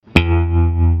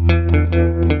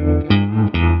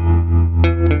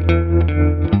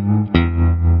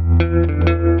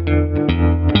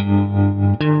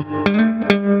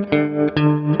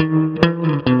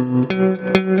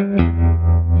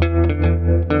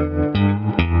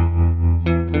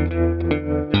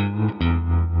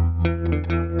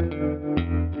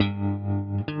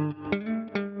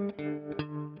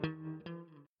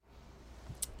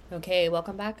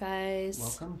welcome back, guys.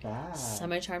 Welcome back.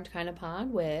 Semi-Charmed Kind of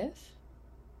Pod with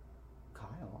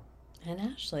Kyle. and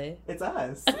Ashley. It's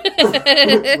us.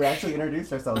 We actually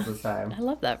introduced ourselves this time. I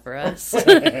love that for us.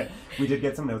 We did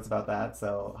get some notes about that,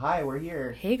 so hi, we're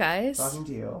here. Hey, guys. Talking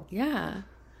to you. Yeah.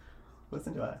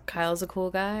 Listen to us. Kyle's a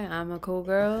cool guy, I'm a cool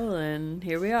girl, and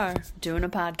here we are, doing a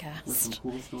podcast. With some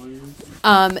cool stories.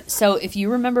 So if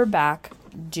you remember back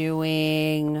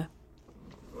doing...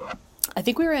 I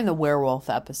think we were in the werewolf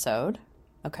episode.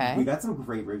 Okay. We got some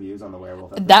great reviews on the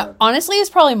werewolf episode. That honestly is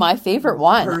probably my favorite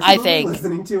one. Personally, I think.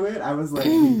 Listening to it, I was like,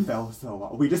 we fell so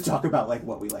well. We just talk about like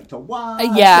what we like to watch.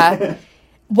 Yeah.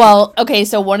 Well, okay,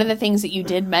 so one of the things that you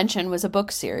did mention was a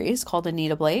book series called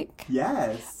Anita Blake.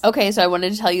 Yes. Okay, so I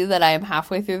wanted to tell you that I am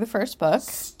halfway through the first book.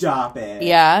 Stop it.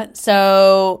 Yeah,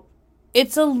 so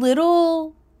it's a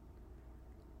little...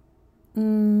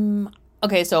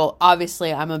 Okay, so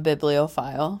obviously I'm a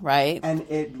bibliophile, right? And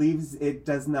it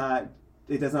does not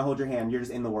hold your hand. You're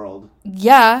just in the world.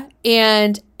 Yeah,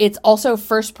 and it's also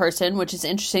first person, which is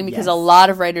interesting because a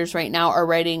lot of writers right now are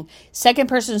writing second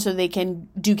person so they can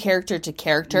do character to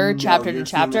character, chapter to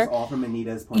chapter. All from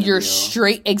Anita's point You're of view.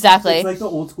 straight, exactly. It's like the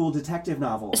old school detective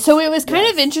novels. So it was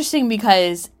kind of interesting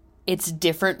because it's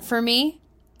different for me.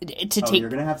 You're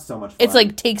gonna have so much fun. It's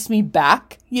like takes me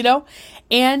back, you know?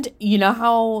 And you know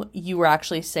how you were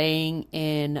actually saying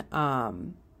in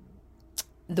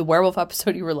the werewolf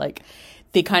episode, you were like,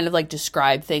 they kind of like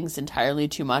describe things entirely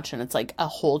too much and it's like a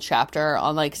whole chapter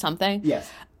on like something. Yes.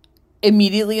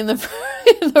 Immediately in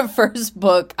the first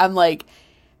book, I'm like,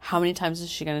 how many times is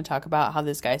she going to talk about how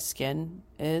this guy's skin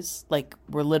is? Like,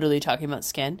 we're literally talking about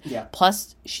skin. Yeah.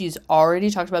 Plus, she's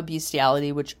already talked about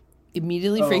bestiality, which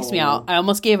immediately freaks me out. I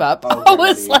almost gave up. Oh, I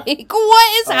was like,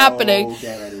 what is happening?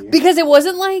 Get ready. Because it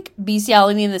wasn't like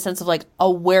bestiality in the sense of like a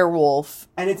werewolf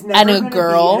and it's never and a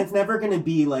girl. It's never going to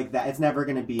be like that. It's never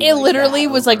going to be It like literally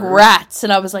that was over. like rats.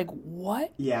 And I was like,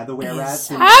 what? Yeah, the were-rats.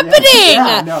 Is happening?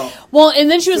 Yeah, no. Well, and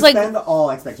then she was like, Suspend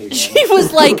all expectations. she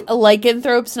was like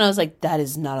lycanthropes. And I was like, that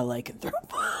is not a lycanthrope.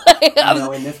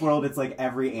 No, in this world, it's like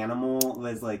every animal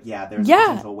is like, there's a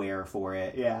potential wear for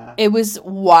it. Yeah. It was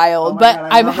wild, Oh but God,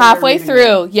 I'm halfway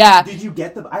through. It. Yeah. Did you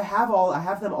get them? I have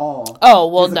them all. Oh,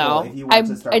 well, physical, no. if you want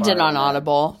to start I did on borrowing them.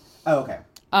 Audible. Oh, okay.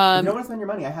 If you don't want to spend your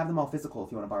money, I have them all physical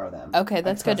if you want to borrow them. Okay,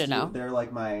 that's good to know. They're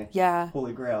like my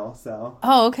holy grail, so.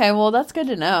 Oh, okay. Well, that's good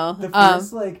to know. The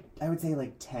first, I would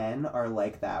say 10 are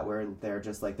like that, where they're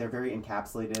just they're very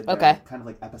encapsulated. They're kind of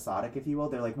like episodic, if you will.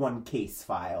 They're like one case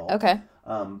file. Okay.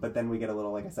 But then we get a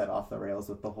little, like I said, off the rails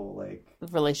with the whole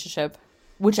relationship.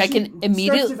 Which I can starts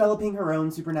immediately... developing her own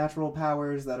supernatural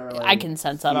powers that are I can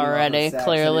sense that already,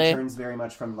 clearly. And it turns very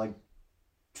much from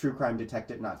true crime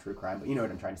detective, not true crime, but you know what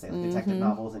I'm trying to say, detective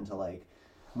novels into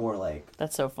more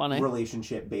that's so funny,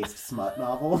 relationship based smut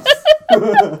novels.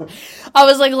 I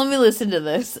was like, let me listen to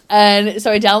this, and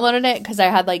so I downloaded it because I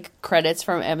had credits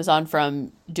from Amazon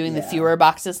from doing the fewer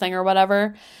boxes thing or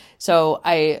whatever. So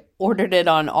I ordered it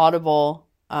on Audible.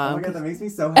 Oh my God, that makes me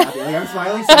so happy. I'm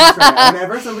smiling so much right now.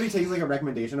 Whenever somebody takes a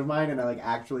recommendation of mine and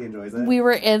actually enjoys it. We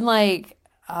were in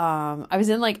I was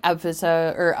in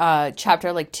episode or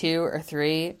chapter 2 or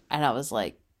 3, and I was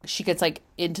like, she gets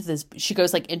into this, she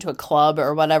goes into a club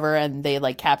or whatever, and they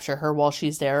capture her while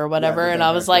she's there or whatever, and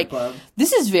I was like,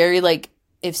 this is very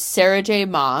if Sarah J.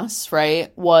 Maas,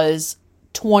 right, was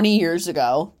 20 years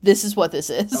ago, this is what this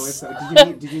is. Oh, so,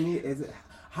 did you meet, is it,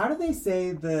 how do they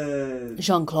say the...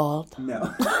 Jean-Claude. No.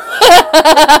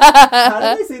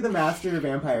 How do they say the master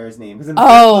vampire's name? Because in the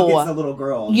first book, it's the little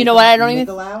girl. You know what? I don't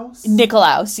Nikolaus? even...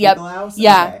 Nikolaus, yep. Nikolaus?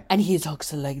 Yeah. Okay. And he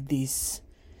talks like this.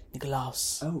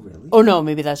 Nikolaus. Oh, really? Oh, no,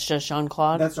 maybe that's just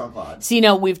Jean-Claude. That's Jean-Claude. See,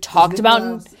 we've talked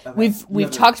about...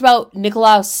 We've talked about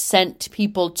Nikolaus sent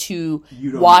people to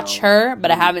watch her,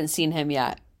 but I haven't seen him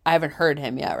yet. I haven't heard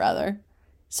him yet, rather.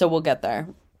 So we'll get there.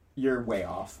 You're way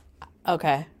off.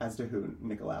 Okay. As to who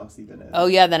Nikolaus even is. Oh,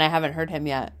 yeah, then I haven't heard him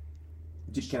yet.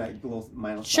 Can I a little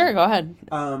mindless? Sure, go ahead.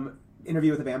 Interview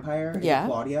with a Vampire. Yeah.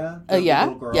 Claudia. Yeah.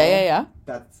 Little girl. Yeah.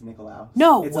 That's Nikolaus.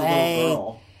 No it's way. A little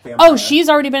girl. Vampire. Oh, she's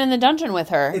already been in the dungeon with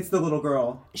her. It's the little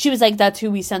girl. She was like, that's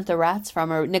who we sent the rats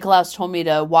from. Or Nikolaus told me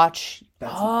to watch.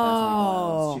 That's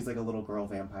Nikolaus. She's a little girl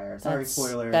vampire. Sorry,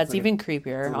 spoiler. That's even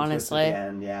creepier, honestly. At the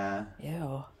end, yeah.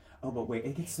 Ew. Oh, but wait,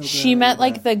 it gets so good. She met,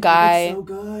 like, the guy so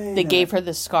good. that gave her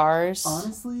the scars.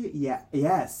 Honestly, yeah.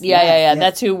 Yes. Yeah.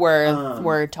 That's who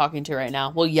we're talking to right now.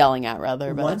 Well, yelling at,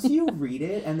 rather. But. Once you read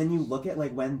it, and then you look at,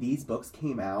 like, when these books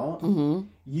came out,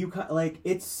 you, like,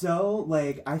 it's so,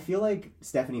 like, I feel like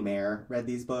Stephanie Meyer read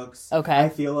these books. Okay. I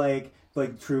feel like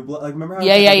True Blood, like, remember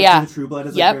how True Blood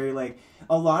is, like, very, like,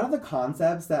 a lot of the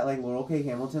concepts that, like, Laurel K.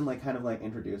 Hamilton, like, kind of, like,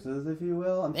 introduces, if you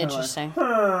will. I'm Interesting. Like,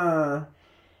 huh.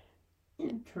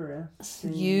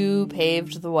 Interesting. You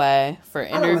paved the way for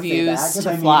interviews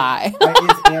to fly.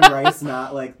 Is Anne Rice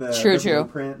not, like, the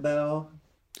blueprint, though?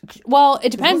 Well,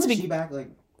 it depends. Wasn't she back, like,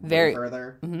 very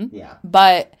further? Mm-hmm. Yeah.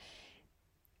 But,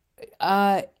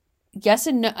 yes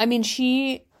and no. I mean,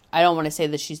 I don't want to say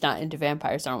that she's not into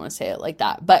vampires. I don't want to say it like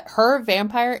that. But her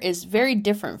vampire is very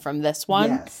different from this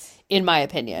one, in my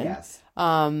opinion. Yes.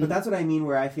 But that's what I mean,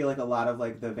 where I feel like a lot of,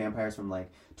 like, the vampires from,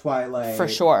 like, Twilight, for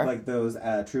sure, like those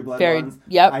True Blood ones.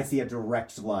 Yep, I see a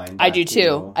direct line. I do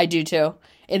too.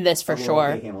 In this, for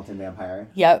sure. Hamilton vampire.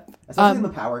 Yep. Especially in the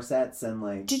power sets and,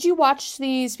 like. Did you watch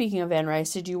speaking of Anne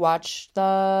Rice? Did you watch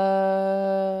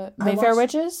the Mayfair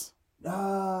Witches?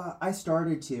 I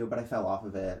started to, but I fell off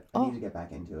of it. I need to get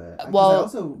back into it. Well, I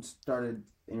also started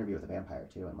Interview with a Vampire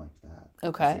too, and liked that.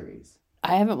 Okay. Series.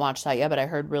 I haven't watched that yet, but I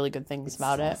heard really good things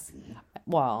about saucy. it.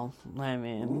 Well, I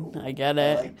mean, I get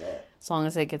it. I liked it. As long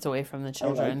as it gets away from the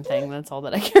children thing, that's all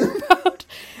that I care about.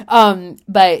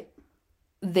 But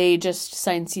they just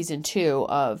signed season 2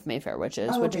 of Mayfair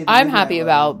Witches, which I'm happy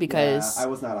about because... Yeah, I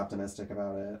was not optimistic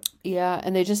about it. Yeah,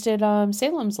 and they just did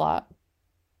Salem's Lot.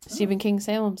 Stephen King's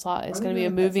Salem's Lot. It's going to be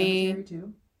a movie...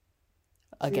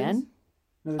 Again?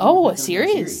 No, a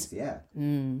series? Yeah.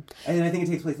 And I think it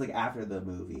takes place, like, after the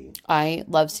movie. I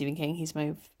love Stephen King. He's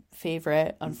my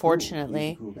favorite, unfortunately.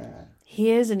 He's a cool guy.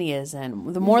 He is and he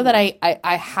isn't. The more that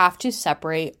I have to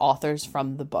separate authors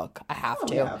from the book. I have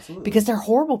to. Yeah, absolutely. Because they're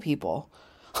horrible people.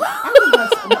 I think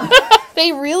that's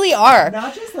they really are.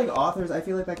 Not just, like, authors. I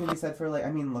feel like that can be said for, like,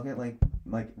 I mean, look at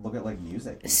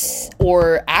music people.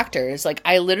 Or actors. Like,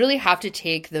 I literally have to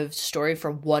take the story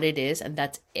for what it is, and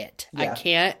that's it.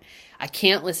 Yeah. I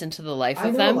can't listen to the life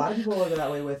of them. I know a lot of people go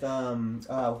that way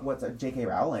with J.K.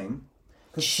 Rowling.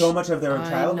 Because so much of their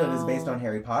childhood is based on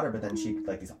Harry Potter, but then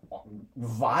these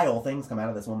vile things come out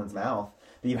of this woman's mouth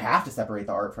that you have to separate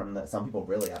the art from some people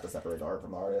really have to separate the art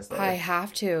from the artist. I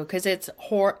have to, because it's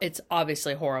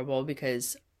obviously horrible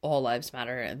because all lives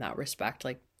matter in that respect.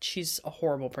 Like, she's a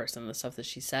horrible person, the stuff that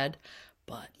she said,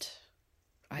 but...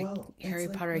 Harry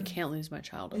Potter, I can't lose my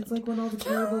childhood. It's like when all the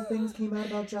terrible things came out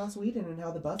about Joss Whedon and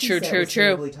how the Buffy set was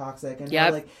terribly toxic, and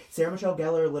how, like, Sarah Michelle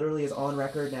Gellar literally is on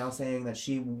record now saying that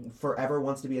she forever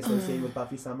wants to be associated with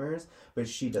Buffy Summers, but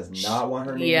she does not want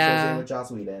her name associated with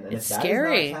Joss Whedon. And it's if that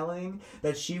scary. is not telling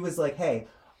that she was like, hey,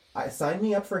 sign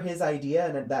me up for his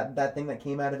idea and that thing that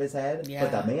came out of his head, but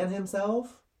the man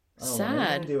himself, I don't know what I'm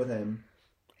going to do with him.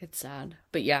 It's sad.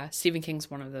 But yeah, Stephen King's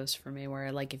one of those for me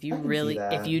where, like, if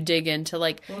you dig into,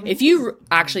 like, if you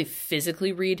actually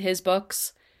physically read his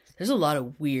books, there's a lot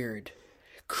of weird,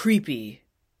 creepy,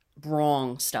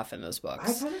 wrong stuff in those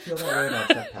books. I kind of feel that way about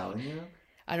Chuck Palahniuk.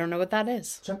 I don't know what that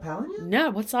is. Chuck Palahniuk?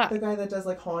 No, what's that? The guy that does,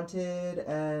 like, Haunted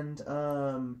and,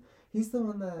 he's the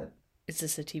one that... Is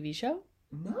this a TV show?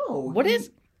 No. What is...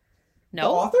 No. The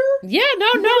author? Yeah,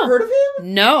 no. Never heard of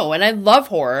him? No, and I love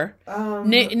horror.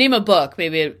 Name a book,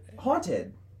 maybe.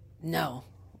 Haunted. No.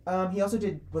 He also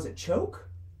did, was it Choke?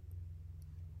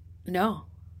 No.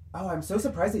 Oh, I'm so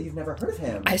surprised that you've never heard of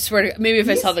him. I swear to God, maybe if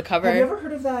I saw the cover. Have you ever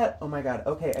heard of that? Oh my God.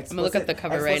 Okay, I'm gonna look at the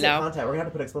cover right now. Content. We're gonna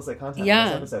have to put explicit content in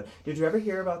this episode. Did you ever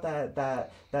hear about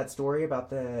that story about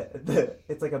the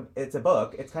it's a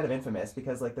book. It's kind of infamous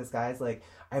because, like, this guy's like,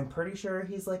 I'm pretty sure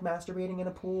he's, like, masturbating in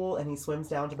a pool and he swims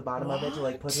down to the bottom of it to,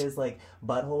 like, put his, like,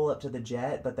 butthole up to the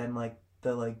jet, but then, like,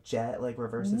 the, like, jet, like,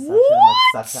 reverses suction and,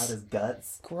 like, sucks out his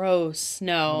guts. Gross.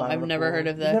 No, I've never heard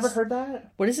of this. You've never heard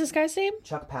that? What is this guy's name?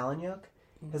 Chuck Palahniuk.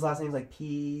 His last name's, like,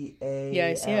 P-A-L-A. Yeah,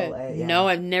 I see it. Yeah. No,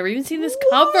 I've never even seen this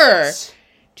cover.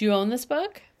 Do you own this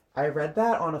book? I read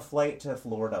that on a flight to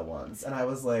Florida once, and I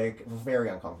was, like, very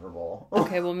uncomfortable.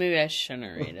 Okay, well, maybe I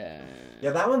shouldn't read it.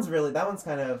 Yeah, that one's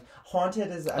kind of...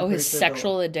 Haunted is... his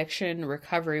sexual addiction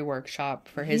recovery workshop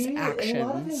for his actions. A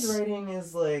lot of his writing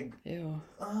is, like... Ew.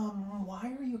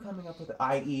 Why are you coming up with it?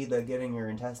 I.e., the getting your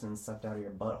intestines sucked out of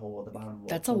your butthole at the bottom of the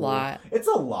That's a lot. It's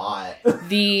a lot.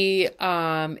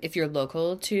 If you're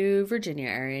local to Virginia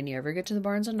area and you ever get to the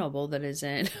Barnes & Noble that is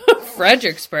in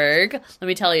Fredericksburg. Let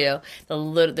me tell you,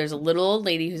 there's a little old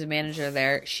lady who's a manager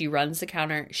there. She runs the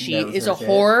counter. She is a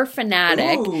horror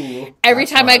fanatic. Ooh, every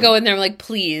time I go in there, I'm like,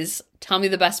 please tell me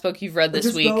the best book you've read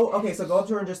this week. So go up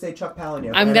to her and just say Chuck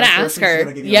Palahniuk. I'm gonna ask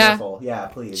her. Yeah,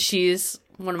 please. She's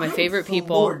one of my favorite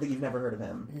people. Floored that you've never heard of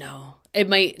him. No. It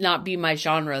might not be my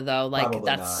genre, though. Like, probably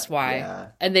that's not. Why. Yeah.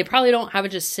 And they probably don't have it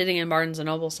just sitting in Barnes &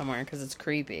 Noble somewhere because it's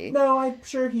creepy. No, I'm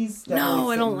sure he's No,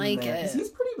 I don't like it. Because he's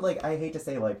pretty, like, I hate to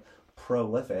say, like,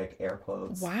 prolific, air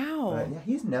quotes. Wow. But, yeah,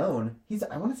 he's known.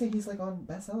 I want to say he's, like, on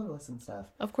bestseller lists and stuff.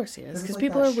 Of course he is. Because like,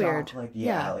 people are weird. Like,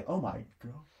 like, oh my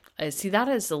God. See, that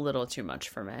is a little too much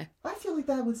for me. I feel like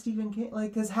that with Stephen King,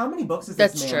 like, because how many books does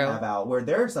this man have out? Where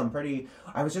there are some pretty.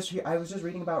 I was just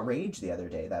reading about Rage the other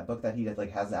day. That book that he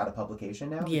like has out of publication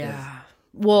now. Yeah.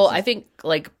 Well, I think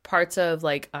like parts of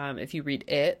like if you read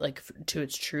it like to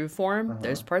its true form,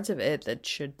 there's parts of it that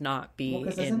should not be. Well,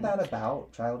 because isn't that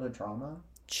about childhood trauma?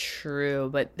 True,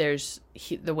 but there's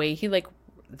the way he like.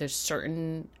 There's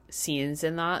certain scenes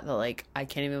in that like I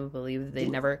can't even believe that they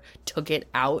never took it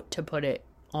out to put it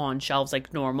on shelves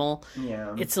like normal.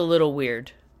 Yeah. It's a little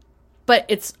weird. But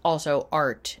it's also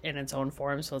art in its own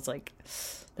form, so it's like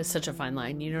there's such a fine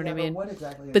line, you know what I mean? But what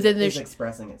exactly is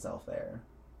expressing itself there?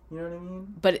 You know what I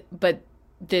mean? But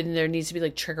then there needs to be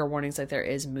like trigger warnings like there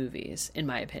is movies, in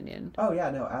my opinion. Oh yeah,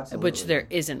 no, absolutely. Which there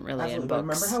isn't really in books. But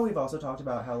remember how we've also talked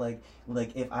about how like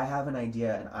if I have an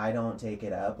idea and I don't take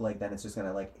it up, like then it's just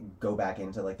gonna like go back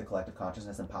into like the collective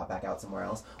consciousness and pop back out somewhere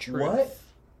else. Truth. What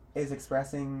is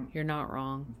expressing... You're not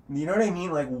wrong. You know what I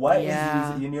mean? Like, what is...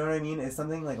 You know what I mean? Is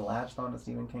something, like, latched onto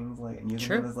Stephen King's, like, and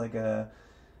using him as, like, a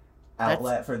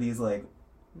outlet for these, like...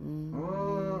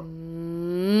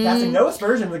 casting no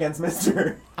aspersions against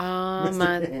Mr.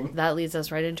 King. That leads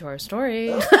us right into our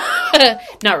story.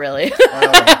 Not really.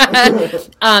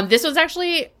 This was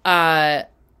actually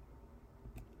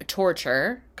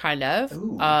torture, kind of.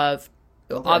 Ooh. Of...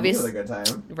 Obviously, a good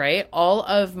time. Right? All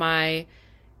of my...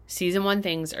 Season 1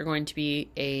 things are going to be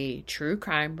a true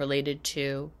crime related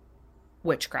to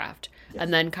witchcraft. Yes.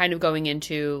 And then kind of going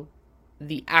into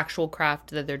the actual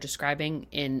craft that they're describing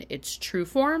in its true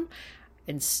form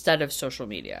instead of social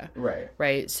media. Right.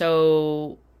 Right.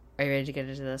 So, are you ready to get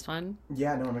into this one?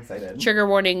 Yeah, no, I'm excited. Trigger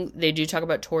warning, they do talk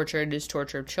about torture. It is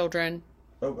torture of children.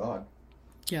 Oh, God.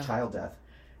 Yeah. Child death.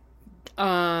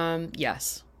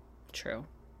 Yes. True.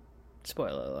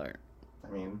 Spoiler alert. I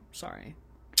mean... Sorry.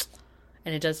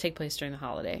 And it does take place during the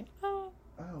holiday. Oh,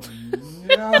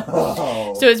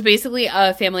 no. So it's basically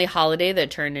a family holiday that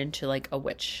turned into like a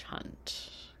witch hunt,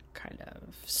 kind of.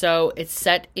 So it's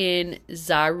set in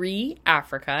Zaire,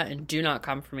 Africa, and do not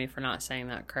come for me for not saying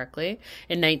that correctly,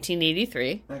 in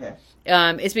 1983. Okay.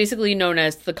 It's basically known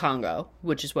as the Congo,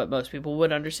 which is what most people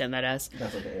would understand that as.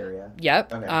 That's like the area.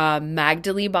 Yep. Okay.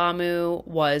 Magdalene Bamu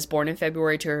was born in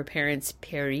February to her parents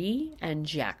Perry and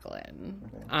Jacqueline.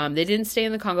 Okay. They didn't stay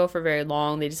in the Congo for very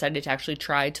long. They decided to actually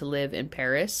try to live in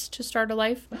Paris to start a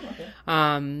life. Oh,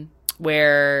 okay.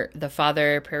 Where the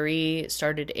father, Perry,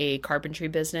 started a carpentry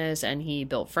business and he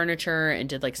built furniture and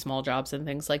did like small jobs and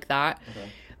things like that. Okay.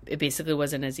 It basically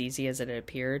wasn't as easy as it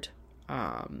appeared.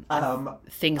 I don't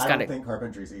think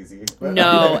carpentry's easy.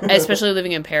 No, especially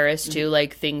living in Paris too.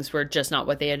 Like things were just not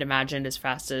what they had imagined as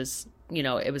fast as, you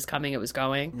know, it was coming, it was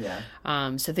going.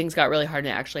 Yeah. So things got really hard and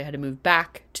they actually had to move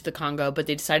back to the Congo, but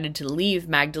they decided to leave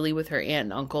Magdalene with her aunt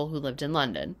and uncle who lived in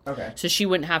London. Okay. So she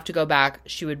wouldn't have to go back.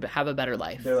 She would have a better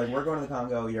life. They're like, we're going to the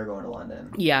Congo, you're going to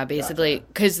London. Yeah, basically.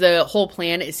 Because the whole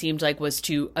plan, it seemed like, was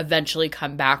to eventually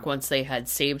come back once they had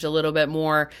saved a little bit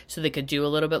more so they could do a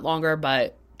little bit longer,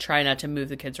 but try not to move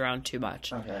the kids around too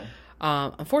much. Okay.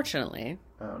 Unfortunately.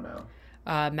 Oh,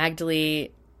 no. Magdalene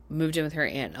moved in with her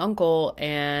aunt and uncle,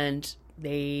 and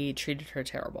they treated her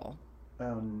terrible.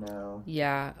 Oh, no.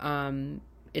 Yeah.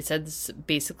 It said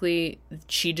basically,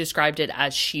 she described it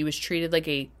as she was treated like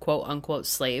a quote-unquote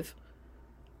slave.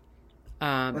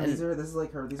 And these are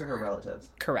her relatives?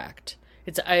 Correct.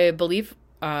 I believe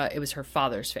it was her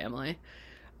father's family.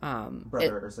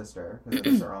 Brother or sister, because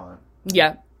it was her aunt.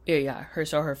 Yeah. Yeah.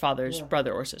 Her father's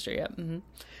brother or sister, yeah.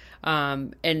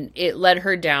 Mm-hmm. And it led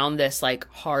her down this, like,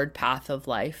 hard path of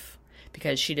life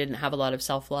because she didn't have a lot of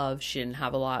self-love. She didn't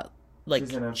have a lot, like...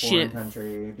 She's in a foreign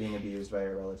country being abused by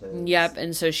her relatives. Yep,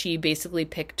 and so she basically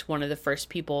picked one of the first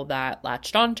people that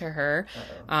latched onto her.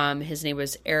 His name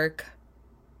was Eric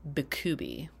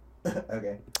Bikubi.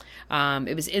 Okay.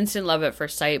 It was instant love at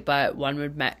first sight, but one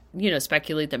would,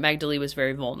 speculate that Magdalene was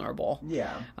very vulnerable.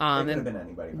 Yeah. It could have been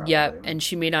anybody, probably. Yeah, and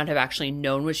she may not have actually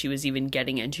known what she was even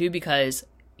getting into because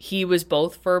he was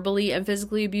both verbally and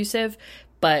physically abusive,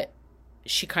 but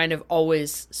she kind of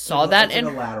always saw it's that like in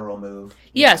a lateral move.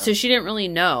 Yeah, so she didn't really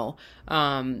know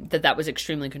that was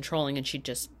extremely controlling, and she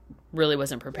just really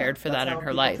wasn't prepared for that in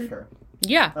her life. Treat her,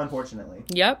 yeah. Unfortunately.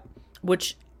 Yep.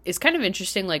 Which is kind of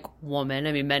interesting, like, women,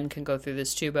 I mean, men can go through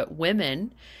this too, but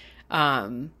women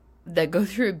that go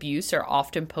through abuse are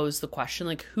often posed the question,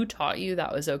 like, who taught you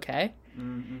that was okay?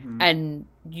 Mm-hmm. And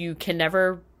you can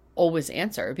never always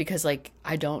answer because, like,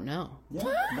 I don't know.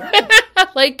 Yeah.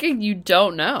 Like, you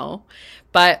don't know.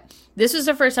 But this was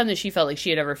the first time that she felt like she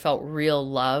had ever felt real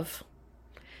love.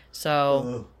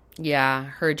 So, yeah,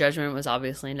 her judgment was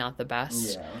obviously not the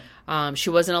best. Yeah. She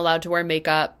wasn't allowed to wear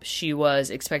makeup. She was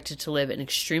expected to live an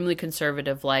extremely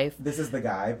conservative life. This is the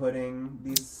guy putting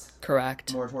these...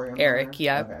 Correct. Moratorium. Eric,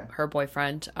 yeah, okay. Her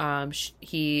boyfriend.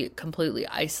 He completely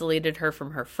isolated her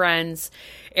from her friends.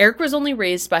 Eric was only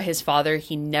raised by his father.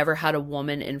 He never had a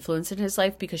woman influence in his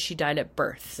life because she died at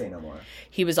birth. Say no more.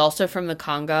 He was also from the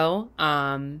Congo,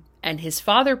 and his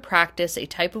father practiced a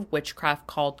type of witchcraft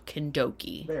called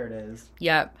Kindoki. There it is.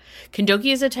 Yep.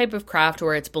 Kindoki is a type of craft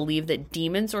where it's believed that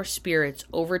demons or spirits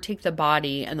overtake the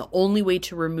body, and the only way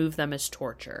to remove them is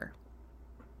torture.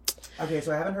 Okay,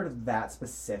 so I haven't heard of that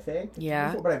specific. Yeah.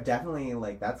 Before, but I've definitely,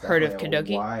 like, that's heard of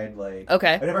Kindoki? Wide, like...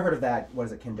 Okay. I've never heard of that, what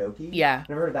is it, Kindoki? Yeah. I've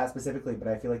never heard of that specifically, but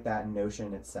I feel like that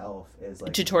notion itself is,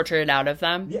 like... To torture it out of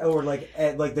them? Yeah, or, like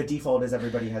the default is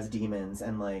everybody has demons,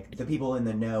 and, like, the people in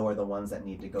the know are the ones that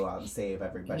need to go out and save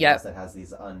everybody else that has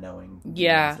these unknowing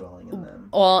demons dwelling in them.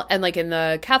 Well, and, like, in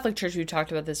the Catholic Church, we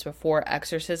talked about this before,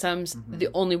 exorcisms, the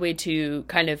only way to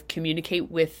kind of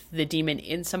communicate with the demon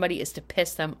in somebody is to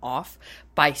piss them off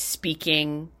by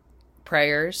speaking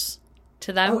prayers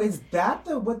to them. Oh, is that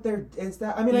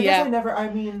I mean, I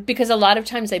guess because a lot of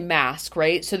times they mask,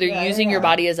 right? So they're using your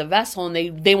body as a vessel, and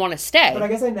they want to stay. But I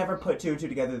guess I never put two and two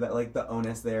together that, like, the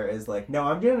onus there is, like, no,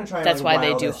 I'm going to try and, that's like, why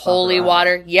they do holy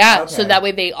water. Yeah, okay. So that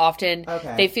way they often,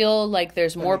 they feel like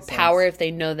there's more power if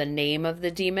they know the name of the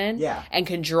demon and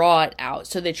can draw it out.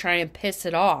 So they try and piss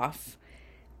it off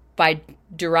by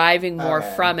deriving more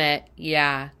from it.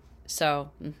 Yeah.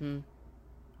 So,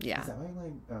 yeah. Is that why,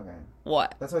 like, okay.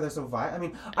 What? That's why they're so violent. I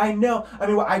mean, I know. I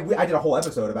mean, I did a whole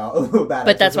episode about that.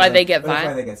 But that's why they get violent.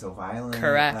 That's why they get so violent.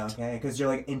 Correct. Okay, because you're,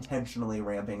 like, intentionally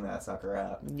ramping that sucker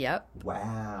up. Yep.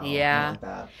 Wow. Yeah. I like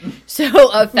that.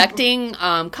 So, affecting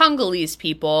Congolese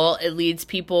people, it leads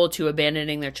people to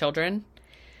abandoning their children.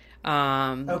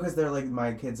 Because they're like,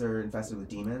 my kids are infested with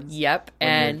demons. Yep.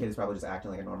 And your kid is probably just acting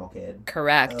like a normal kid.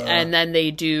 Correct. And then they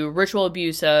do ritual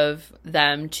abuse of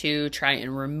them to try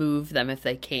and remove them if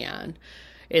they can.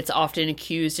 It's often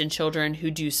accused in children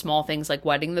who do small things like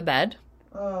wetting the bed,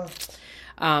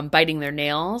 biting their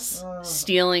nails,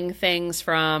 stealing things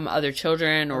from other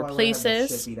children or places.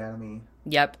 Shit beat out of me.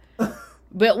 Yep.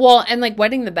 But and like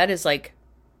wetting the bed is like,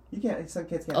 you can't. Some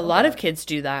kids can't. A lot of kids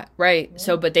do that, right? Yeah.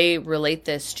 So, but they relate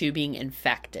this to being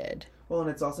infected. Well, and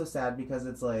it's also sad because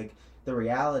it's like the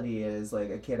reality is, like,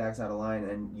 a kid acts out of line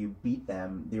and you beat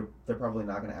them, they're probably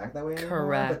not going to act that way anymore.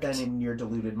 Correct. But then in your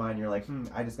deluded mind, you're like,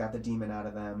 I just got the demon out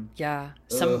of them. Yeah.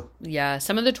 Some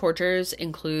of the tortures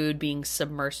include being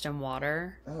submersed in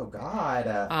water. Oh,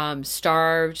 God.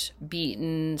 Starved,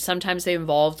 beaten. Sometimes they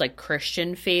involved, like,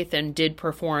 Christian faith and did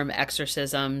perform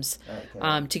exorcisms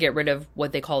to get rid of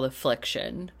what they call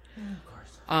affliction.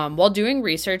 While doing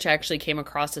research, I actually came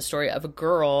across the story of a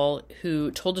girl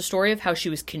who told a story of how she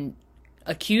was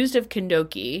accused of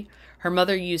Kindoki. Her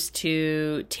mother used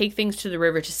to take things to the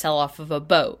river to sell off of a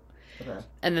boat. Okay.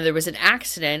 And then there was an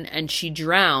accident and she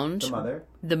drowned. The mother?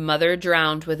 The mother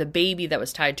drowned with a baby that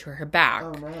was tied to her back.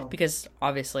 Oh, no. Because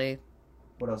obviously...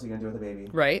 What else are you going to do with a baby?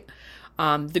 Right.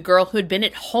 The girl who had been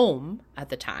at home at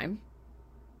the time...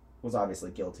 was obviously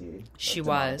guilty. She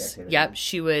was. Activity. Yep.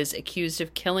 She was accused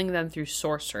of killing them through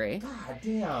sorcery. God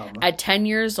damn. At 10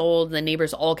 years old, the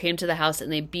neighbors all came to the house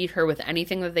and they beat her with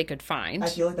anything that they could find. I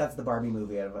feel like that's the Barbie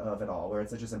movie of it all, where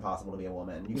it's just impossible to be a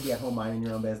woman. You can be at home minding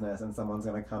your own business and someone's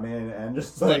going to come in and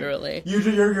just like... Literally.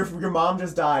 Your mom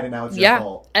just died and now it's your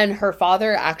fault. And her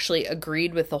father actually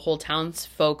agreed with the whole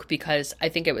townsfolk because I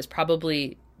think it was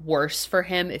probably... worse for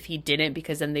him if he didn't,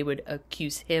 because then they would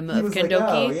accuse him of Kindoki.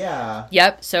 Like, oh, yeah.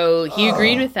 Yep. So he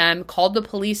agreed with them, called the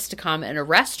police to come and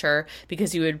arrest her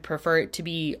because he would prefer it to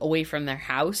be away from their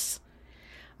house.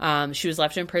 She was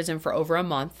left in prison for over a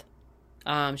month.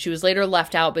 She was later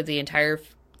left out, but the entire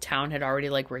town had already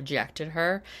like rejected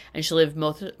her, and she lived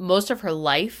most of her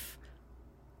life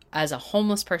as a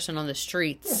homeless person on the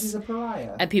streets. Yeah, she's a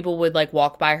pariah. And people would like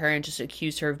walk by her and just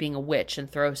accuse her of being a witch and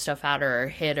throw stuff at her or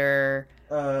hit her.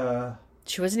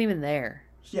 She wasn't even there.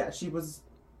 Yeah, she was.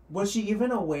 Was she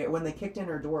even aware when they kicked in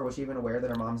her door? Was she even aware that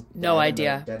her mom's no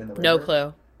idea, dead in the river? No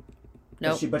clue.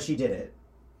 No. But she did it.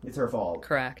 It's her fault.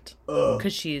 Correct. Ugh.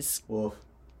 Because she's... Oof.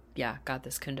 Yeah, got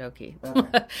this Kindoki.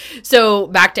 Okay. So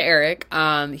back to Eric.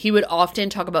 He would often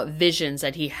talk about visions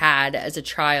that he had as a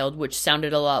child, which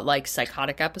sounded a lot like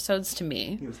psychotic episodes to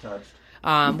me. He was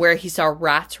touched. Where he saw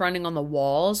rats running on the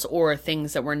walls or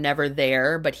things that were never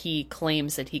there, but he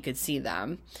claims that he could see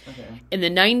them. Okay. In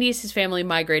the 90s, his family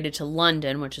migrated to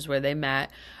London, which is where they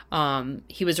met.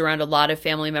 He was around a lot of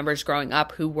family members growing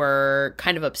up who were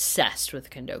kind of obsessed with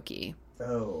Kindoki.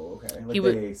 Oh, okay.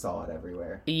 Like they saw it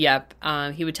everywhere. Yep.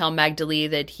 He would tell Magdalene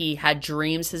that he had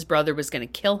dreams his brother was going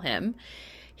to kill him.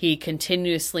 He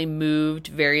continuously moved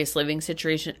various living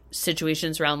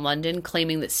situations around London,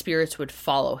 claiming that spirits would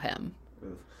follow him.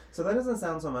 Oof. So that doesn't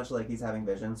sound so much like he's having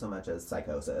visions so much as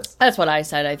psychosis. That's what I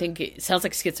said. I think it sounds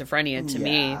like schizophrenia to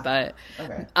me, but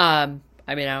okay. I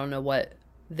mean, I don't know what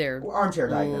their armchair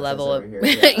level of over here.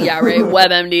 yeah, right,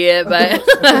 WebMD it,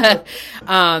 but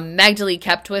Magdalene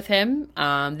kept with him.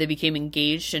 They became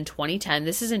engaged in 2010.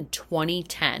 This is in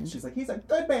 2010. She's like, he's a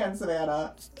good man,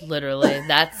 Savannah. Literally,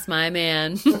 that's my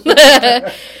man.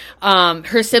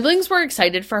 Her siblings were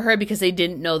excited for her because they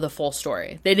didn't know the full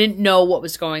story. They didn't know what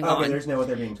was going on. There's no what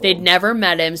they're being told. They'd never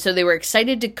met him, so they were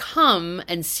excited to come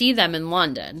and see them in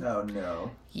London. Oh,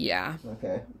 no. Yeah.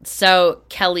 Okay. So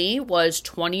Kelly was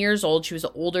 20 years old. She was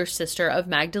the older sister of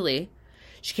Magdalene.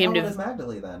 She came How old is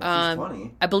Magdalene then? She's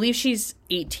 20. I believe she's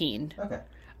 18.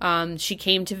 Okay. She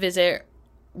came to visit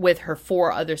with her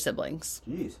 4 other siblings.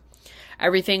 Jeez.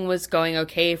 Everything was going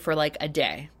okay for like a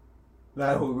day.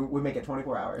 We make it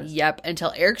 24 hours. Yep,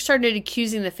 until Eric started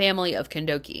accusing the family of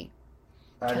Kindoki.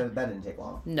 That didn't take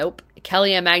long. Nope.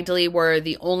 Kelly and Magdalene were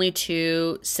the only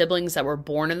 2 siblings that were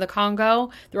born in the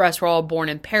Congo. The rest were all born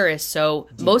in Paris, so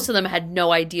most of them had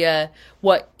no idea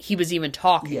what he was even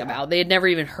talking about. They had never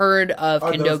even heard of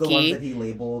Kindoki. Are those the ones that he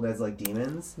labeled as like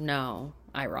demons? No,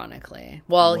 ironically.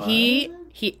 Well, what? he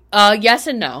yes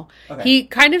and no. Okay. He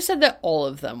kind of said that all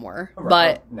of them were,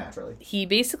 but naturally he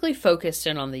basically focused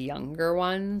in on the younger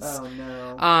ones. Oh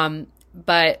no.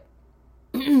 But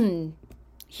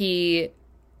he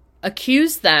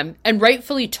accused them and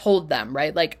rightfully told them,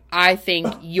 right? Like, I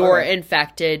think you're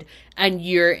infected and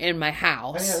you're in my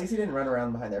house. I mean, at least he didn't run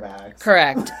around behind their backs.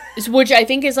 Correct. Which I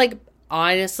think is like,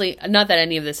 honestly, not that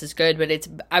any of this is good, but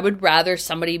I would rather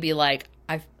somebody be like,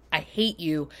 I hate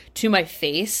you to my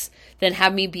face than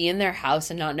have me be in their house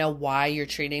and not know why you're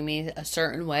treating me a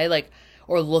certain way. Like,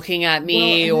 or looking at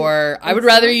me, or I would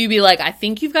rather you be like, I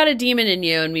think you've got a demon in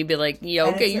you, and me be like, yeah,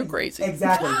 okay, you're crazy.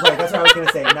 Exactly, right, that's what I was going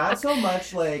to say. Not so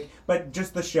much like, but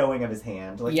just the showing of his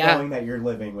hand, like showing that you're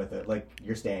living with it, like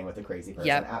you're staying with a crazy person.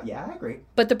 Yep. Yeah, I agree.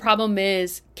 But the problem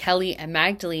is, Kelly and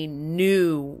Magdalene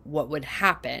knew what would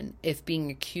happen if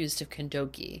being accused of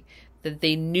Kindoki. That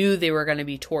they knew they were going to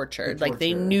be tortured. Like,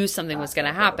 they knew something was going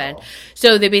to happen.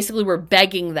 So they basically were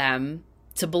begging them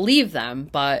to believe them,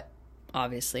 but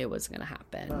obviously it wasn't going to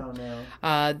happen. Oh,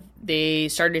 no. They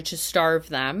started to starve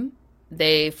them.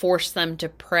 They forced them to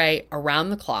pray around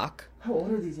the clock. How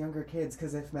old are these younger kids?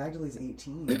 Because if Magdalene's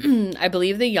 18... I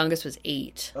believe the youngest was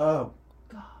 8. Oh,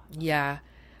 God. Yeah.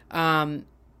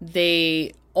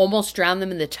 They almost drowned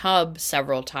them in the tub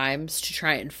several times to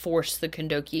try and force the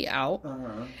Kindoki out.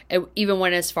 Uh-huh. It even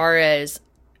went as far as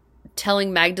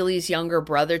telling Magdalene's younger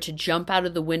brother to jump out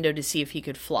of the window to see if he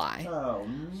could fly. Oh,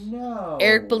 no.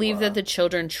 Eric believed that the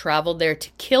children traveled there to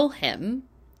kill him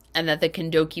and that the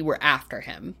Kindoki were after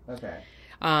him. Okay.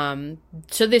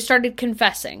 So they started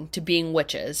confessing to being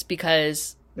witches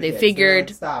because they So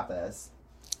figured... like, stop this.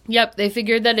 Yep, they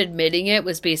figured that admitting it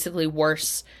was basically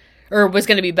worse, or was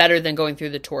going to be better than going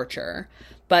through the torture.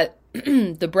 But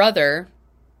the brother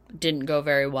didn't go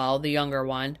very well, the younger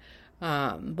one.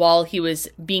 While he was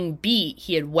being beat,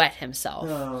 he had wet himself.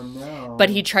 Oh, no. But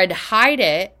he tried to hide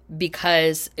it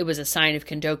because it was a sign of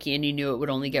Kindoki and he knew it would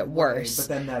only get worse. Right,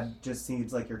 but then that just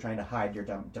seems like you're trying to hide your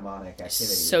demonic activity.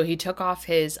 So he took off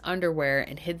his underwear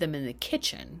and hid them in the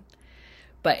kitchen.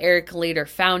 But Eric later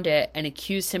found it and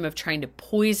accused him of trying to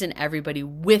poison everybody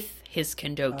with his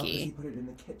Kindoki. Oh, 'cause he put it in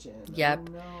the kitchen. Yep.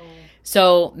 Oh, no.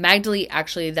 So Magdalene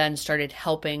actually then started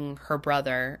helping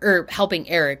helping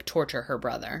Eric torture her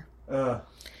brother. Ugh.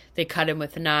 They cut him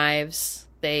with knives.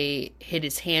 They hit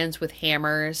his hands with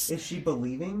hammers. Is she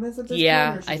believing this at this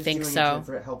Yeah, point? Or is she I just think doing so.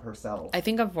 it to help herself. I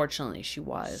think unfortunately she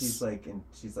was. She's like,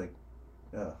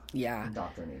 yeah.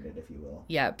 indoctrinated, if you will.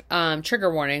 Yep.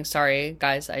 Trigger warning. Sorry,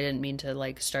 guys. I didn't mean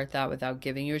to start that without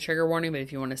giving you a trigger warning, but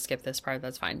if you want to skip this part,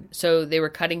 that's fine. So they were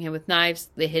cutting him with knives.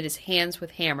 They hit his hands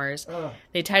with hammers. Ugh.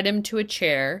 They tied him to a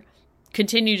chair,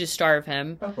 continued to starve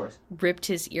him, Of course. ripped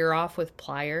his ear off with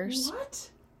pliers.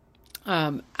 What?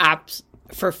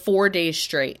 For 4 days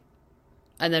straight.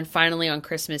 And then finally on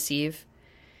Christmas Eve,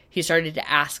 he started to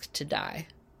ask to die.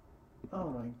 Oh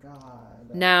my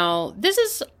God. Now,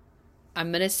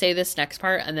 I'm going to say this next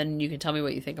part, and then you can tell me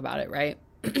what you think about it, right?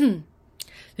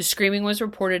 The screaming was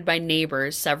reported by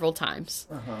neighbors several times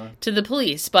to the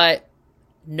police, but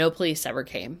no police ever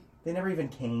came. They never even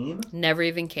came? Never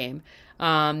even came.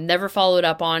 Never followed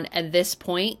up on. At this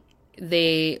point,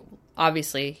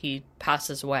 obviously, he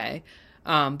passes away,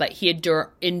 but he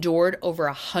endured over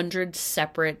 100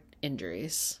 separate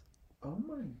injuries. Oh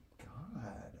my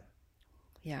God.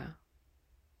 Yeah.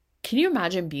 Can you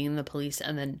imagine being the police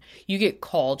and then you get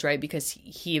called, right? Because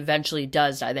he eventually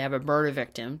does die. They have a murder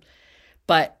victim.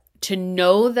 But to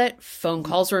know that phone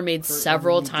calls were made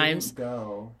several times.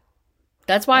 Go.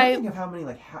 That's why. I think of how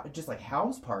many just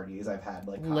house parties I've had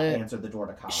answered the door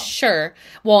to cops. Sure.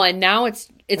 Well, and now it's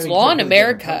law in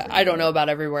America. I don't know about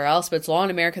everywhere else, but it's law in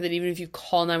America that even if you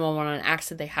call 911 on an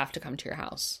accident, they have to come to your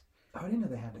house. Oh, I didn't know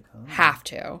they had to come.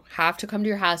 Have to come to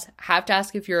your house. Have to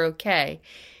ask if you're okay.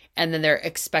 And then they're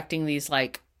expecting these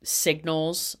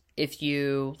signals. If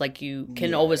you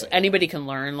can always, anybody can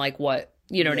learn what,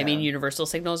 what I mean? Universal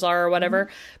signals are or whatever,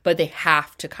 but they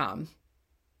have to come.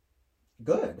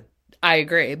 Good. I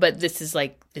agree. But this is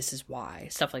why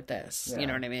stuff like this, you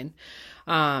know what I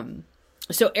mean?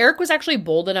 So Eric was actually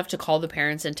bold enough to call the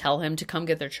parents and tell him to come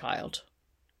get their child.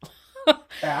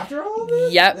 After all of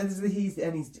this? Yep. Is he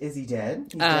dead? He's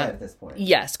dead at this point.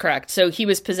 Yes, correct. So he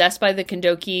was possessed by the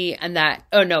Kindoki and that...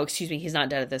 Oh, no, excuse me. He's not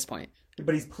dead at this point.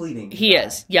 But he's pleading. He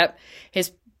is. Yep.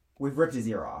 We've ripped his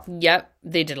ear off. Yep.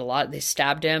 They did a lot. They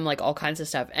stabbed him, all kinds of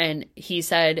stuff. And he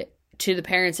said to the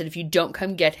parents that if you don't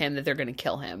come get him, that they're going to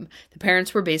kill him. The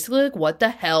parents were basically what the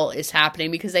hell is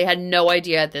happening? Because they had no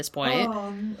idea at this point.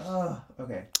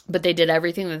 Okay. But they did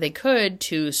everything that they could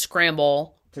to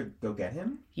scramble. To go get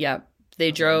him? Yep.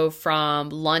 They drove from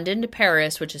London to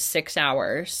Paris, which is 6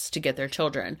 hours, to get their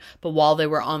children. But while they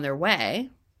were on their way,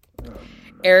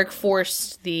 Eric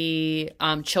forced the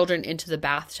children into the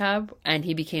bathtub, and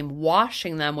he began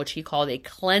washing them, which he called a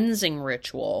cleansing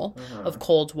ritual of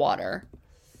cold water.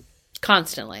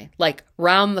 Constantly.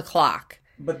 Round the clock.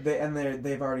 But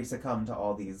they've already succumbed to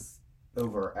all these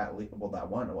over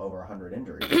 100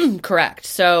 injuries. Correct.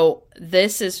 So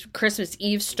this is Christmas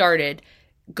Eve started...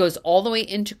 goes all the way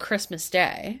into Christmas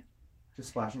Day. Just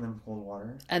splashing them with cold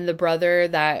water. And the brother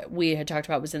that we had talked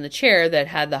about was in the chair that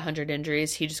had the 100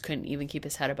 injuries. He just couldn't even keep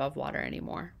his head above water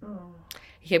anymore. Oh.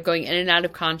 He kept going in and out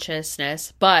of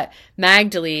consciousness. But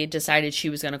Magdalene decided she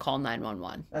was going to call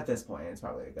 911. At this point, it's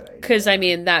probably a good idea. Because,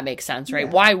 that makes sense, right?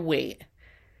 Yeah. Why wait?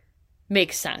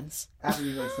 Makes sense. After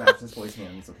you smash this boy's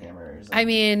hands with hammers.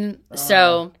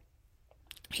 So...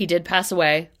 He did pass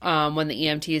away when the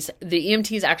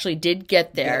EMTs actually did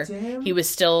get there. Get to him? He was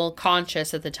still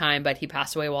conscious at the time, but he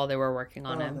passed away while they were working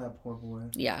on him. That poor boy.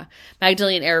 Yeah.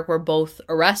 Magdalene and Eric were both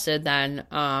arrested then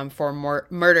for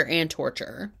murder and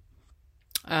torture.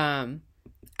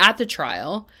 At the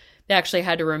trial, they actually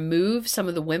had to remove some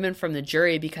of the women from the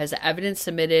jury because the evidence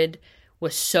submitted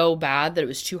was so bad that it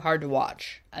was too hard to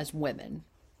watch as women.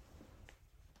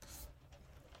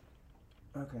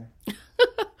 Okay.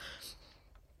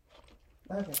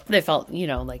 Okay. They felt,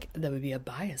 that would be a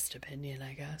biased opinion,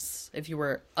 I guess. If you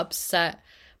were upset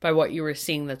by what you were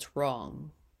seeing that's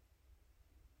wrong.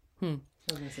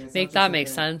 Make that make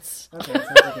sense. Okay.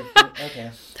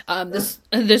 Okay.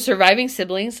 The surviving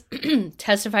siblings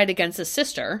testified against the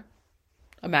sister,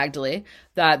 Magdalene,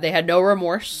 that they had no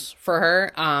remorse for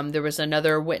her. There was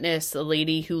another witness, a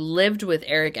lady who lived with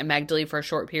Eric and Magdalene for a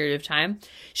short period of time.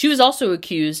 She was also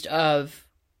accused of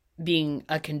being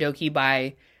a Kindoki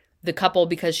by the couple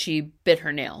because she bit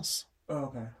her nails. Oh,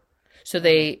 okay. So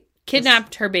they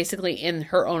kidnapped her basically in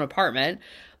her own apartment.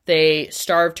 They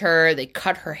starved her. They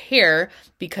cut her hair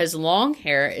because long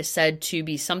hair is said to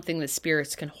be something that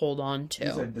spirits can hold on to.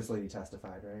 You said this lady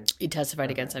testified, right? He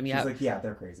testified against them, yeah. She's yeah,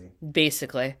 they're crazy.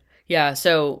 Basically. Yeah,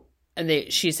 so...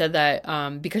 And she said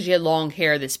that because she had long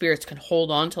hair, the spirits can hold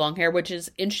on to long hair, which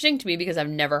is interesting to me because I've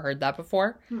never heard that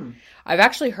before. I've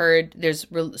actually heard there's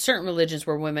certain religions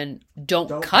where women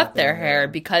don't cut their hair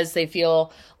because they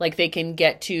feel like they can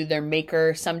get to their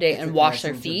maker someday and wash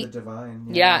their feet. The divine,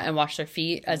 yeah, and wash their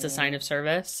feet as a sign of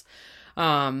service,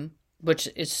 which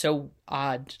is so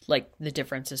odd. The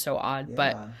difference is so odd.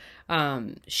 Yeah.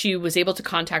 But she was able to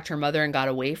contact her mother and got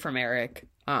away from Eric.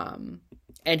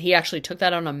 And he actually took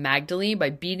that on a Magdalene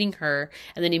by beating her,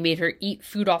 and then he made her eat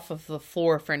food off of the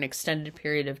floor for an extended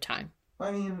period of time.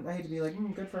 I hate to be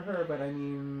good for her, but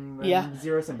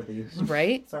zero sympathy.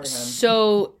 Right? Sorry, hon.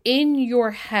 So, in your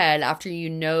head, after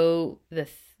you know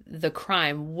the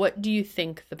crime, what do you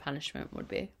think the punishment would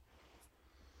be?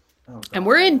 Oh, God. And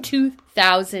we're in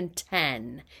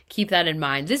 2010. Keep that in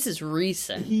mind. This is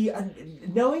recent.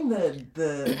 Knowing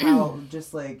the how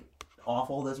just like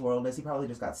awful this world is, he probably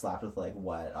just got slapped with like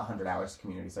 100 hours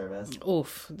community service.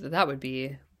 Oof, that would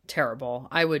be terrible.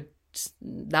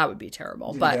 That would be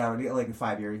terrible. But I would get like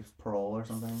 5 years parole or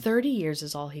something. 30 years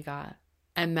is all he got,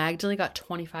 and Magdalene got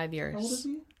 25 years. How old is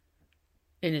he?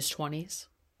 In his 20s.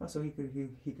 Oh, so he could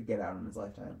get out in his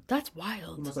lifetime. That's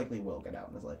wild. He most likely will get out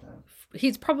in his lifetime.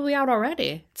 He's probably out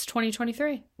already. It's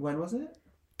 2023. When was it?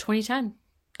 2010.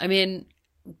 I mean,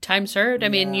 time served. I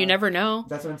mean, you never know.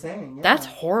 That's what I'm saying. Yeah. That's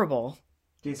horrible.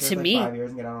 To me, 5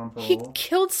 years and get out on parole. He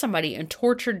killed somebody and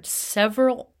tortured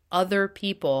several other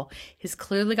people. He's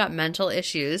clearly got mental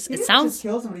issues. He didn't just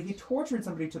kill somebody. He tortured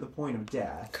somebody to the point of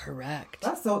death. Correct. To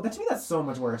me, that's so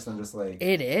much worse than just like...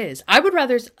 It is. I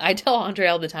tell Andre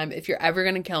all the time, if you're ever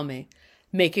going to kill me,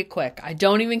 make it quick. I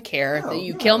don't even care that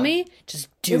you kill me. Just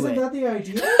do it. Isn't that the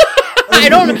idea? I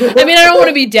don't want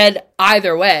to be dead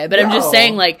either way, but I'm just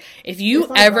saying, like, if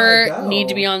you ever need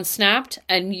to be on Snapped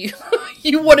and you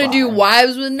want to do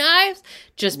wives with knives,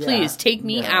 just please take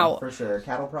me out. For sure.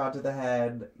 Cattle prod to the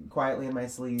head, quietly in my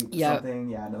sleep,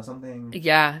 something.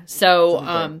 Yeah.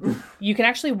 So, you can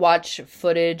actually watch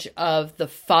footage of the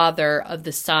father of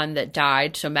the son that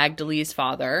died. So Magdalene's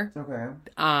father.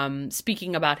 Okay.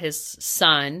 Speaking about his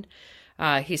son,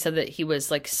 he said that he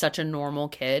was like such a normal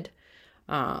kid.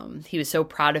 He was so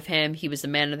proud of him. He was the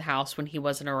man of the house when he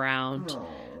wasn't around.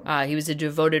 He was a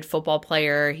devoted football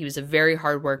player. He was a very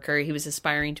hard worker. He was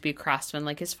aspiring to be a craftsman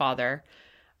like his father.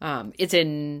 It's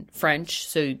in French,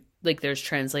 so like there's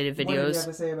translated videos. What did you have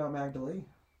to say about Magdalene?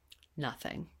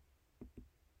 Nothing.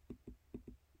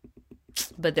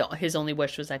 But his only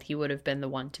wish was that he would have been the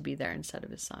one to be there instead of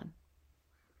his son.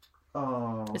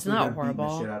 Oh, isn't that horrible?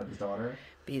 Beating the shit out of his daughter.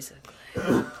 Basically.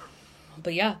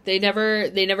 But yeah, they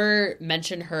never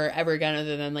mentioned her ever again,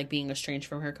 other than like being estranged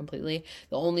from her completely.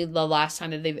 The last time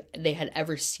that they had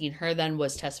ever seen her then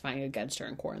was testifying against her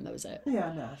in court, and that was it.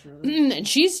 Yeah, naturally. And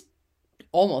she's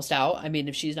almost out. I mean,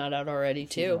 if she's not out already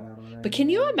too. But can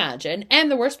you imagine?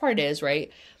 And the worst part is,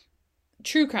 right?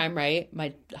 True crime, right?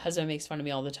 My husband makes fun of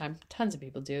me all the time. Tons of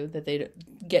people do, that they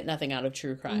get nothing out of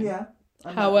true crime. Yeah.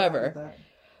 However,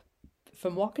 if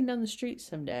I'm walking down the street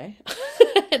someday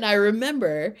and I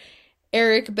remember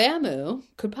Eric Bamu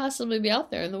could possibly be out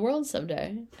there in the world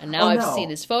someday. And now I've seen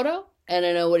his photo, and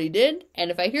I know what he did. And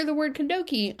if I hear the word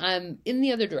Kindoki, I'm in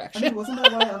the other direction. I mean, wasn't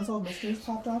that why Unsolved Mysteries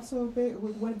popped off so big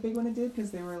when it did? Because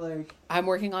they were like... I'm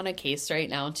working on a case right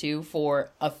now, too,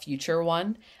 for a future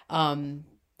one.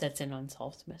 That's in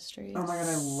Unsolved Mysteries. Oh my god,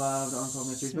 I loved Unsolved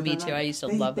Mysteries. Me too, I used to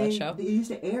love that show. They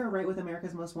used to air right with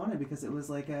America's Most Wanted because it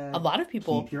was like a lot of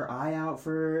people keep your eye out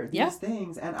for these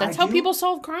things. And that's how people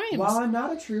solve crimes. While I'm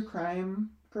not a true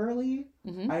crime girly,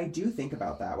 I do think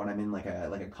about that when I'm in like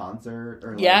a concert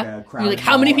or like a crowd. You're like,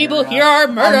 how many people here are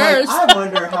murders? I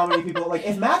wonder how many people, like,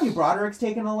 if Matthew Broderick's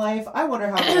taken a life, I wonder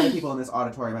how many other people in this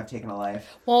auditorium have taken a life.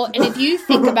 Well, and if you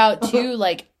think about too,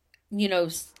 like, you know,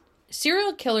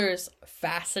 serial killers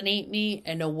fascinate me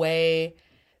in a way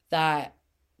that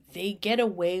they get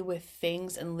away with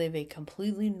things and live a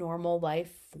completely normal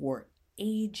life for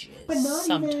ages. But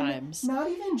not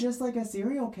even just like a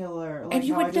serial killer. Like, and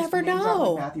you would never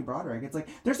know. Like Matthew Broderick. It's like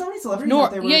there's so many celebrities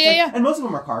out there where and most of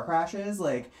them are car crashes.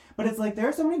 Like, but it's like there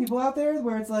are so many people out there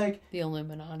where it's like the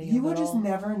Illuminati. You would just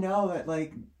never know that,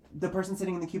 like, the person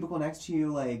sitting in the cubicle next to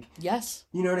you, like... Yes.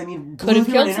 You know what I mean? Could have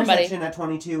killed somebody. At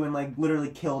 22 and, like, literally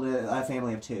killed a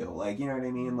family of 2. Like, you know what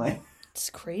I mean? Like... It's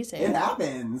crazy. It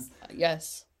happens.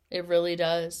 Yes. It really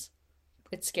does.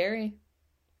 It's scary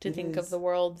to think of the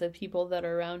world, the people that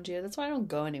are around you. That's why I don't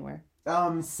go anywhere.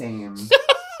 Same.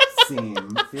 Same.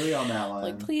 Feel you on that one.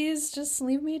 Like, please, just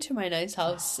leave me to my nice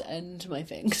house and my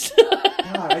things.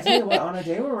 God, I tell you what, on a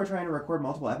day where we're trying to record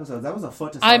multiple episodes, that was a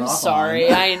foot to start I'm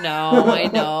sorry. I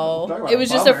know. It was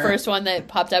just the first one that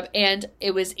popped up, and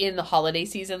it was in the holiday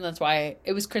season. That's why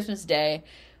it was Christmas Day.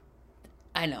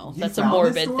 I know. That's a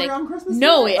morbid thing. On Christmas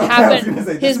no, Day? It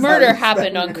happened. His murder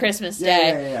happened on Christmas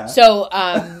Day. Yeah. So,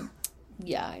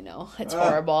 yeah, I know. It's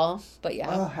horrible. But yeah.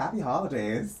 Oh, happy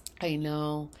holidays. I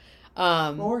know.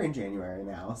 Well, we're in January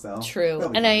now, so.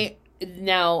 True. And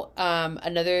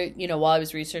another, you know, while I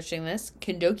was researching this,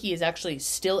 Kindoki is actually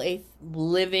still a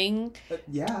living.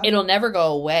 It'll never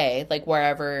go away, like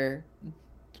wherever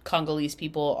Congolese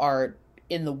people are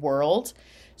in the world.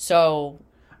 So.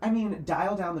 I mean,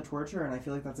 dial down the torture, and I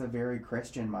feel like that's a very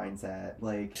Christian mindset.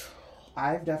 Like,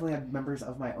 I've definitely had members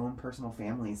of my own personal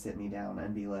family sit me down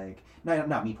and be like,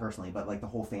 not me personally, but like the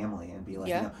whole family, and be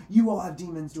like, you all have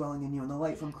demons dwelling in you, and the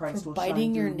light from Christ will shine through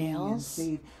biting your me and nails.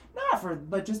 save.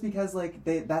 But just because like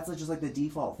that's just like the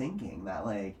default thinking that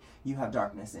like you have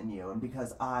darkness in you, and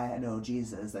because I know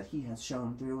Jesus, that He has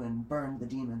shone through and burned the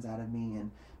demons out of me,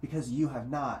 and because you have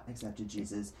not accepted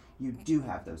Jesus, you do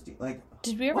have those like.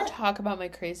 Did we ever talk about my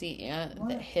crazy aunt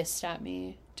that hissed at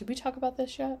me? Did we talk about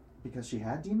this yet? Because she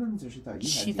had demons, or she thought you had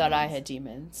demons? She thought I had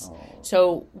demons. Oh.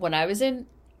 So when I was when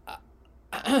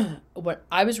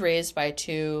I was raised by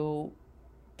two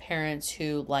parents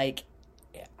who like,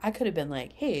 I could have been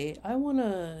like, hey, I want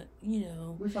to,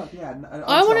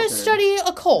 I want to study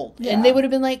occult. Yeah. And they would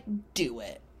have been like, do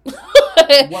it.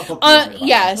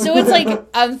 Yeah. So it's like,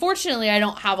 unfortunately, I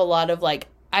don't have a lot of like,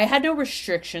 I had no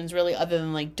restrictions really other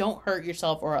than like, don't hurt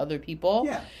yourself or other people.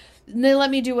 Yeah. And they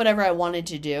let me do whatever I wanted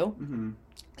to do. Mm-hmm.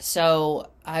 So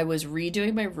I was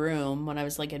redoing my room when I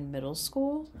was like in middle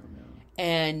school. Oh, no.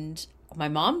 And my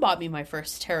mom bought me my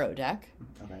first tarot deck.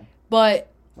 Okay.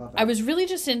 But I was really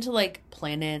just into like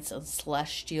planets and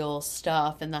celestial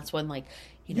stuff. And that's when like,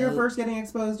 you were first getting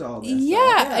exposed to all this.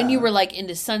 Yeah. And you were like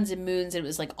into suns and moons. And it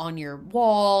was like on your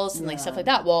walls and like stuff like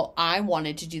that. Well, I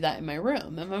wanted to do that in my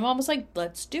room. And my mom was like,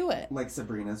 let's do it. Like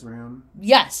Sabrina's room?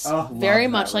 Yes. Oh, very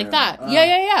much like that.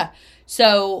 Yeah.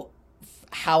 So...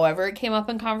 However, it came up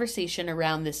in conversation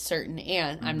around this certain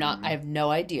aunt. I have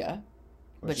no idea.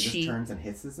 But she just turns and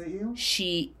hisses at you?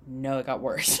 No, it got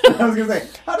worse. I was going to say,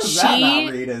 how does that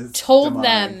not read as told demonic?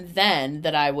 them then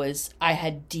that I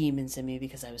had demons in me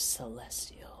because I was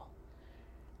celestial.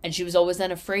 And she was always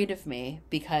then afraid of me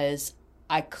because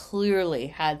I clearly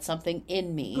had something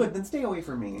in me. Good, then stay away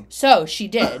from me. So she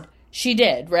did. She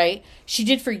did, right? She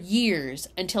did for years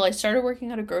until I started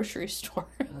working at a grocery store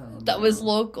that was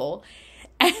local.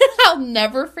 And I'll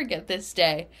never forget this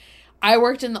day. I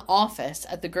worked in the office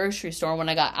at the grocery store when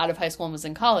I got out of high school and was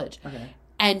in college. Okay.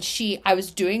 And I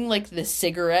was doing like the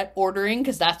cigarette ordering,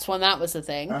 because that's when that was the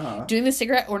thing. Uh-huh. Doing the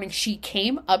cigarette ordering. She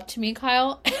came up to me,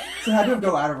 Kyle. So how did you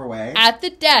go out of her way? At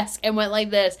the desk and went like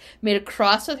this. Made a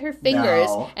cross with her fingers.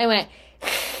 And went...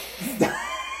 and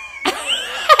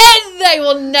I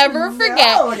will never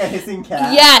forget. No, like a hissing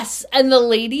cat. Yes. And the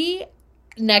lady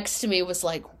next to me was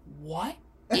like, what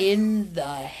in the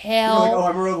hell? You're like, oh,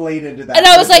 I'm related to that. And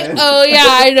I was like, oh yeah,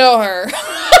 I know her.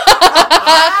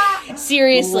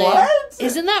 Seriously. What?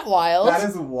 Isn't that wild? That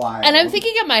is wild. And I'm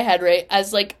thinking in my head, right,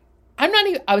 as like, I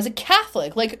was a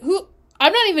Catholic. Like,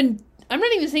 I'm not even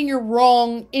saying you're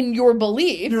wrong in your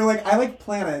belief. You're like, I like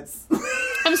planets.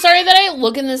 I'm sorry that I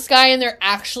look in the sky and they're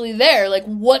actually there. Like,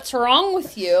 what's wrong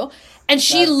with you? And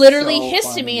she literally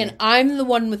hissed at me, and I'm the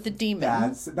one with the demon.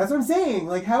 That's what I'm saying.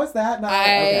 Like, how is that not...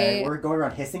 Okay, we're going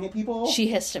around hissing at people? She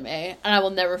hissed at me, and I will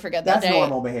never forget that day. That's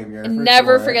normal behavior.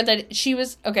 Never forget that. She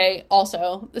was... Okay,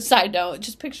 also, a side note,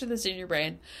 just picture this in your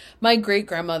brain. My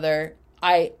great-grandmother,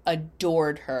 I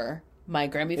adored her. My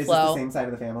Grammy Flo... Is it the same side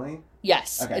of the family?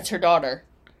 Yes, okay. It's her daughter.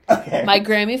 Okay. My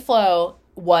Grammy Flo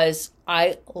was...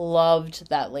 I loved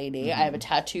that lady. Mm-hmm. I have a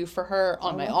tattoo for her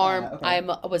on my arm. Okay. I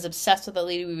was obsessed with that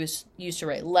lady. We used to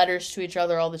write letters to each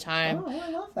other all the time. Oh, I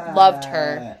love that. Loved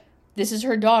her. This is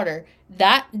her daughter.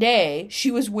 That day, she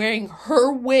was wearing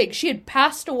her wig. She had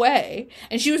passed away,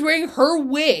 and she was wearing her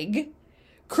wig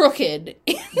crooked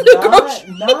in the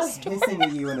grocery store. Hissing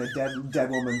at you in a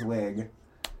dead woman's wig.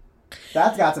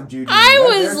 That's got some juju.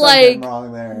 There's like,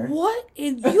 wrong there. What?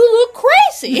 You look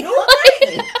crazy. You look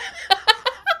crazy.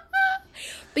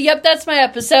 But yep, that's my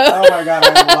episode. Oh my god, I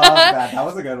love that. That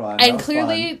was a good one. And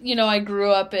clearly, fun. I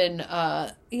grew up in,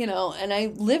 and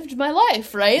I lived my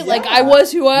life, right? Yeah. Like, I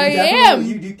was who I am.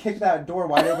 You kicked that door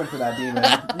wide open for that demon.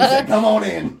 You said, come on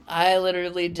in. I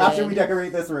literally did. After we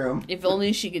decorate this room. If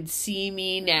only she could see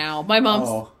me now. My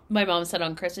mom said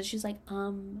on Christmas, she's like,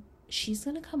 she's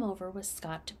going to come over with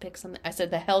Scott to pick something. I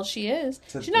said, the hell she is.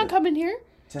 She's not coming here.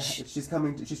 She's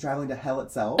traveling to hell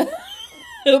itself.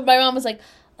 My mom was like,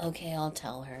 okay, I'll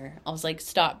tell her. I was like,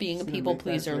 stop being a people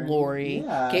pleaser, Lori.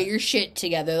 Yeah. Get your shit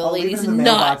together. The lady's in the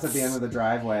nuts. Mailbox at the end of the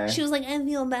driveway. She was like, I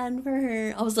feel bad for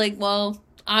her. I was like, well,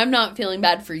 I'm not feeling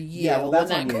bad for you. Yeah, well, that's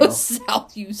when that goes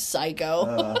south, you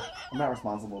psycho. I'm not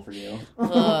responsible for you.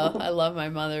 I love my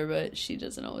mother, but she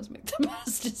doesn't always make the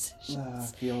best decisions. I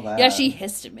feel that. Yeah, she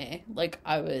hissed at me. Like,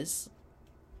 I was...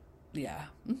 Yeah.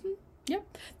 Mm-hmm.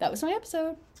 Yep. That was my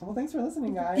episode. Well, thanks for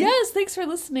listening, guys. Yes, thanks for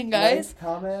listening, guys. Like,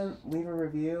 comment, leave a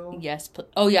review. Yes.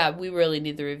 Oh, yeah, we really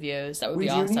need the reviews. That would be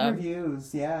awesome. We do need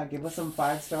reviews. Yeah, give us some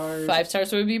 5 stars. 5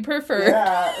 stars would be preferred.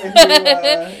 Yeah.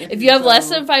 If you have less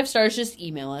than 5 stars, just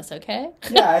email us, okay?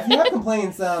 Yeah, if you have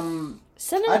complaints,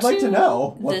 Send them I'd like to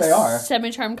know what they are.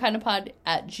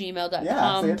 semicharmedkindofpod@gmail.com.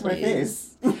 Yeah, say it to my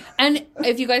face. And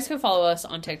if you guys could follow us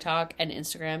on TikTok and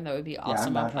Instagram, that would be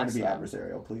awesome. Yeah, I'm not trying to be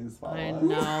adversarial. Please follow us.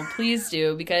 No, please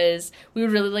do, because we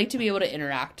would really like to be able to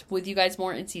interact with you guys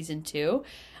more in season 2.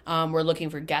 We're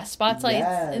looking for guest spots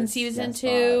in season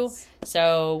 2. Spots.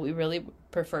 So we really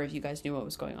prefer if you guys knew what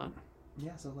was going on.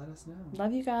 Yeah, so let us know.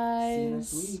 Love you guys. See you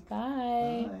next week.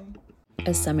 Bye.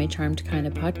 A Semi-Charmed Kind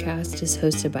of Podcast is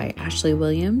hosted by Ashley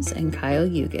Williams and Kyle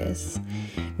Ugis.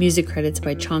 Music credits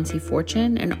by Chauncey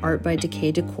Fortune and art by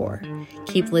Decay Decor.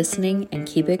 Keep listening and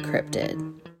keep it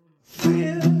cryptid.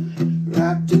 We're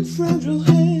wrapped in fragile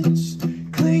hands.